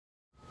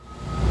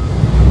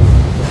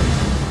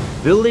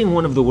Building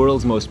one of the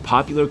world's most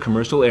popular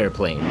commercial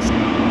airplanes,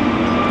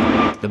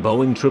 the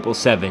Boeing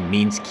 777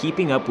 means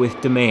keeping up with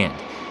demand.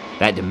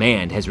 That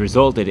demand has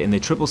resulted in the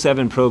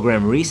 777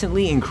 program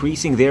recently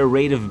increasing their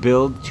rate of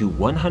build to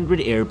 100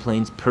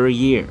 airplanes per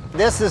year.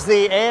 This is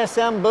the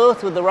ASM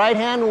booth with the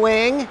right-hand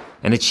wing.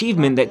 An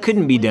achievement that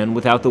couldn't be done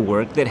without the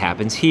work that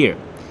happens here.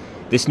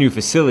 This new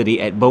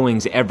facility at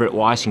Boeing's Everett,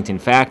 Washington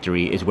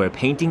factory is where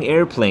painting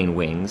airplane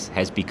wings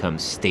has become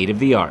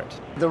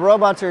state-of-the-art. The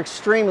robots are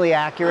extremely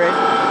accurate.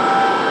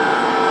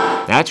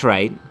 That's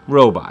right,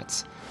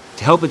 robots.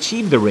 To help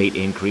achieve the rate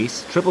increase,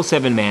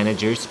 777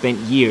 managers spent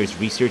years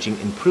researching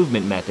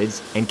improvement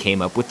methods and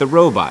came up with the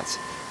robots,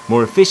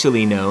 more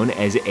officially known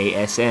as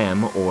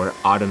ASM, or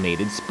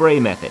Automated Spray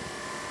Method.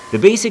 The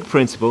basic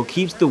principle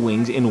keeps the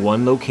wings in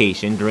one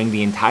location during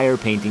the entire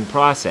painting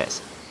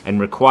process and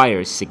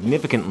requires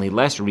significantly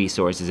less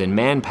resources and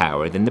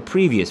manpower than the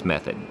previous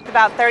method.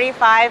 About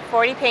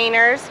 40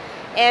 painters,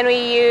 and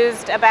we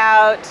used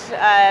about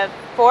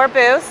 4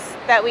 booths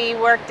that we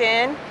worked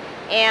in,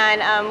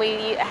 and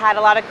we had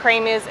a lot of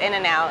crane moves in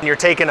and out. You're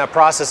taking a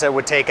process that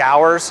would take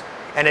hours,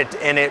 and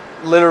it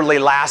literally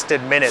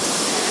lasted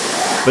minutes.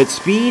 But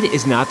speed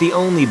is not the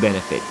only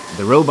benefit.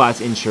 The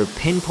robots ensure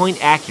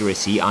pinpoint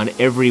accuracy on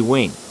every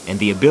wing, and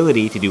the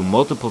ability to do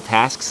multiple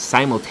tasks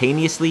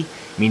simultaneously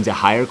means a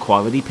higher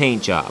quality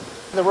paint job.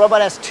 The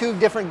robot has 2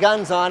 different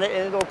guns on it,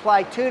 and it'll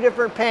apply 2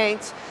 different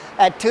paints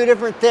at 2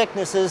 different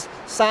thicknesses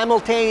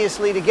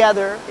simultaneously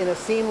together in a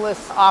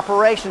seamless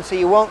operation, so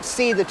you won't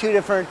see the 2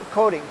 different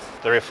coatings.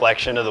 The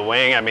reflection of the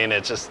wing, I mean,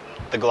 it's just,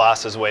 the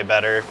gloss is way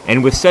better.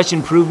 And with such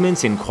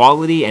improvements in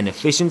quality and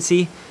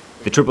efficiency,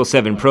 the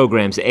 777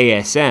 program's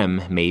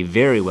ASM may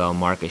very well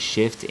mark a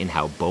shift in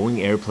how Boeing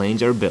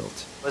airplanes are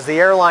built. As the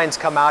airlines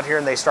come out here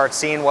and they start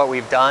seeing what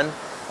we've done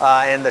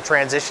and the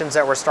transitions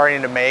that we're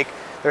starting to make,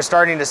 they're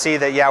starting to see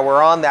that, yeah,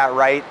 we're on that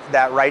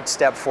right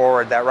step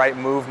forward, that right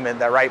movement,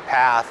 that right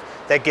path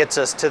that gets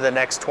us to the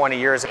next 20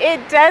 years.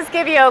 It does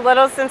give you a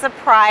little sense of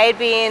pride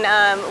being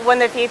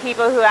one of the few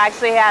people who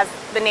actually has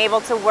been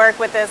able to work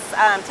with this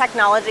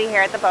technology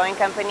here at the Boeing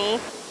company.